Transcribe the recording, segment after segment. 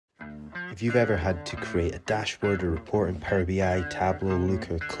If you've ever had to create a dashboard or report in Power BI, Tableau,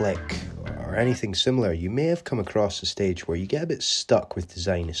 Looker, Click, or anything similar, you may have come across a stage where you get a bit stuck with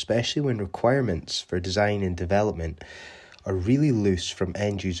design, especially when requirements for design and development are really loose from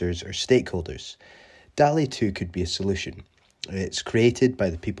end users or stakeholders. Dalle 2 could be a solution. It's created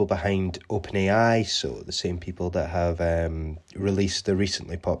by the people behind OpenAI, so the same people that have released the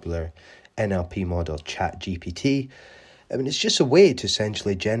recently popular NLP model ChatGPT. It's just a way to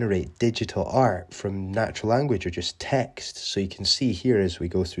essentially generate digital art from natural language or just text. So you can see here as we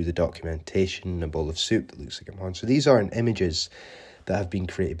go through the documentation, a bowl of soup that looks like a monster. So these aren't images that have been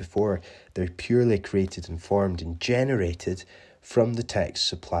created before. They're purely created and formed and generated from the text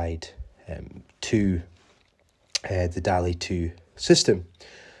supplied to the Dalle 2 system.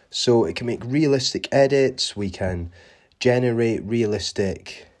 So it can make realistic edits. We can generate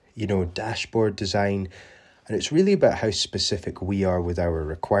realistic, dashboard design. And it's really about how specific we are with our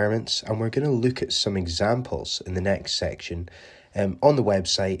requirements. And we're going to look at some examples in the next section on the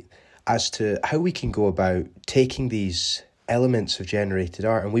website as to how we can go about taking these elements of generated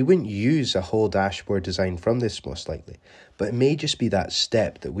art. And we wouldn't use a whole dashboard design from this most likely, but it may just be that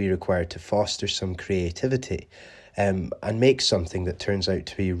step that we require to foster some creativity and make something that turns out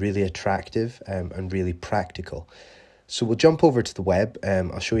to be really attractive and really practical. So we'll jump over to the web.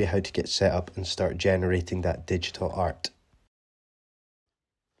 I'll show you how to get set up and start generating that digital art.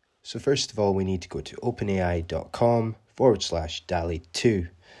 So first of all, we need to go to openai.com/Dalle2.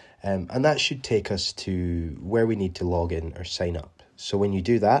 And that should take us to where we need to log in or sign up. So when you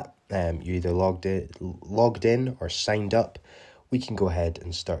do that, you either logged in or signed up, we can go ahead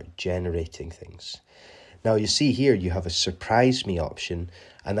and start generating things. Now you see here you have a surprise me option,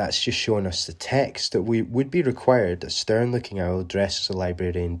 and that's just showing us the text that we would be required, a stern looking owl dressed as a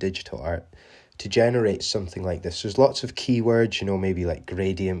librarian in digital art, to generate something like this. There's lots of keywords, maybe like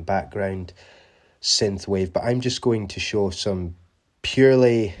gradient, background, synth wave, but I'm just going to show some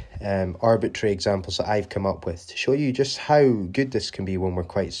purely arbitrary examples that I've come up with to show you just how good this can be when we're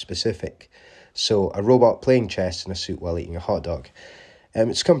quite specific. So a robot playing chess in a suit while eating a hot dog.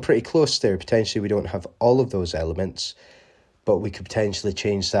 It's come pretty close there. Potentially we don't have all of those elements, but we could potentially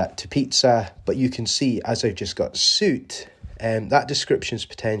change that to pizza. But you can see as I've just got suit, that description is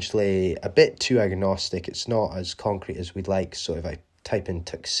potentially a bit too agnostic. It's not as concrete as we'd like. So if I type in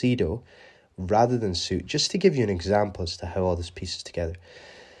tuxedo rather than suit, just to give you an example as to how all this pieces together.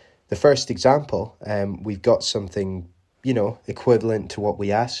 The first example, we've got something, equivalent to what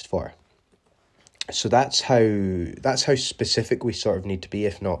we asked for. So that's how specific we sort of need to be,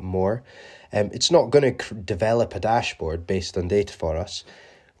 if not more. It's not going to develop a dashboard based on data for us.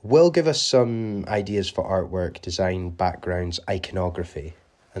 Will give us some ideas for artwork, design, backgrounds, iconography,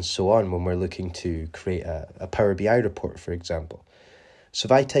 and so on when we're looking to create a Power BI report, for example. So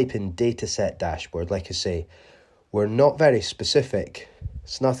if I type in dataset dashboard, like I say, we're not very specific.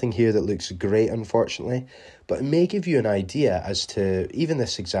 It's nothing here that looks great, unfortunately, but it may give you an idea as to, even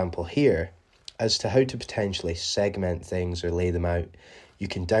this example here, as to how to potentially segment things or lay them out. You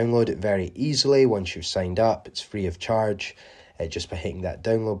can download it very easily once you've signed up. It's free of charge just by hitting that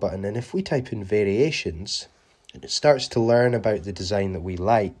download button. And if we type in variations, and it starts to learn about the design that we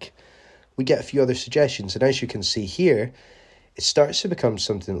like, we get a few other suggestions. And as you can see here, it starts to become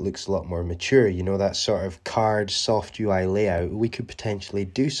something that looks a lot more mature. That sort of card, soft UI layout. We could potentially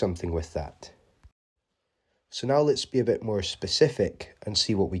do something with that. So now let's be a bit more specific and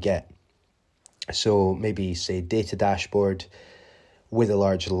see what we get. So maybe say data dashboard with a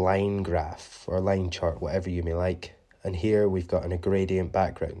large line graph or line chart, whatever you may like. And here we've got a gradient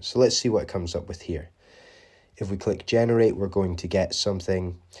background. So let's see what it comes up with here. If we click generate, we're going to get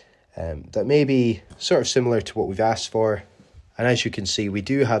something that may be sort of similar to what we've asked for. And as you can see, we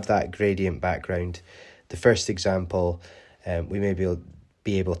do have that gradient background. The first example, we may be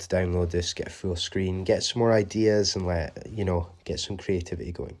able to download this, get a full screen, get some more ideas and get some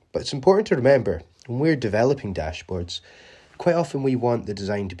creativity going. But it's important to remember when we're developing dashboards, quite often we want the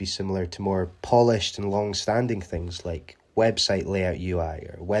design to be similar to more polished and long-standing things like website layout UI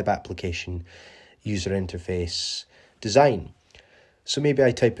or web application user interface design. So maybe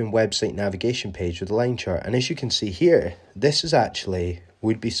I type in website navigation page with a line chart. And as you can see here, this is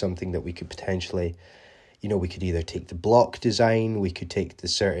would be something that we could potentially, we could either take the block design, we could take the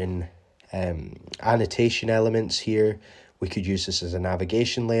certain annotation elements here. We could use this as a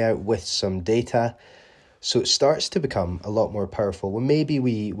navigation layout with some data. So it starts to become a lot more powerful when maybe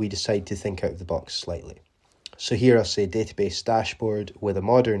we decide to think out of the box slightly. So here I'll say database dashboard with a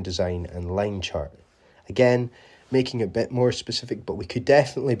modern design and line chart. Again, making it a bit more specific, but we could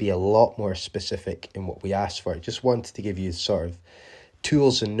definitely be a lot more specific in what we asked for. I just wanted to give you sort of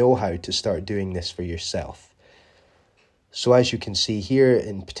tools and know-how to start doing this for yourself. So as you can see here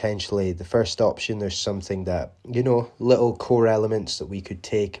in potentially the first option, there's something that, little core elements that we could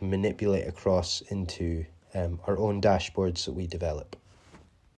take and manipulate across into our own dashboards that we develop.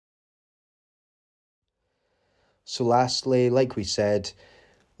 So lastly, like we said,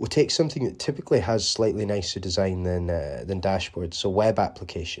 we'll take something that typically has slightly nicer design than dashboards, so web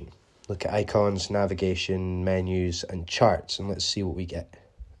application. Look at icons, navigation, menus, and charts, and let's see what we get.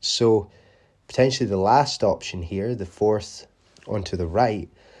 So potentially the last option here, the fourth onto the right,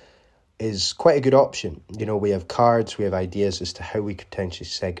 is quite a good option. We have cards, we have ideas as to how we could potentially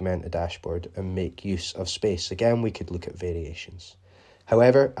segment a dashboard and make use of space. Again, we could look at variations.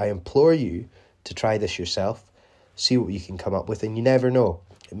 However, I implore you to try this yourself, see what you can come up with, and you never know.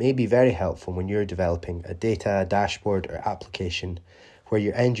 It may be very helpful when you're developing a data, dashboard, or application where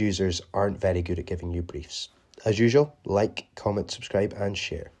your end users aren't very good at giving you briefs. As usual, like, comment, subscribe, and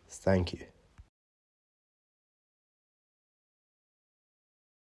share. Thank you.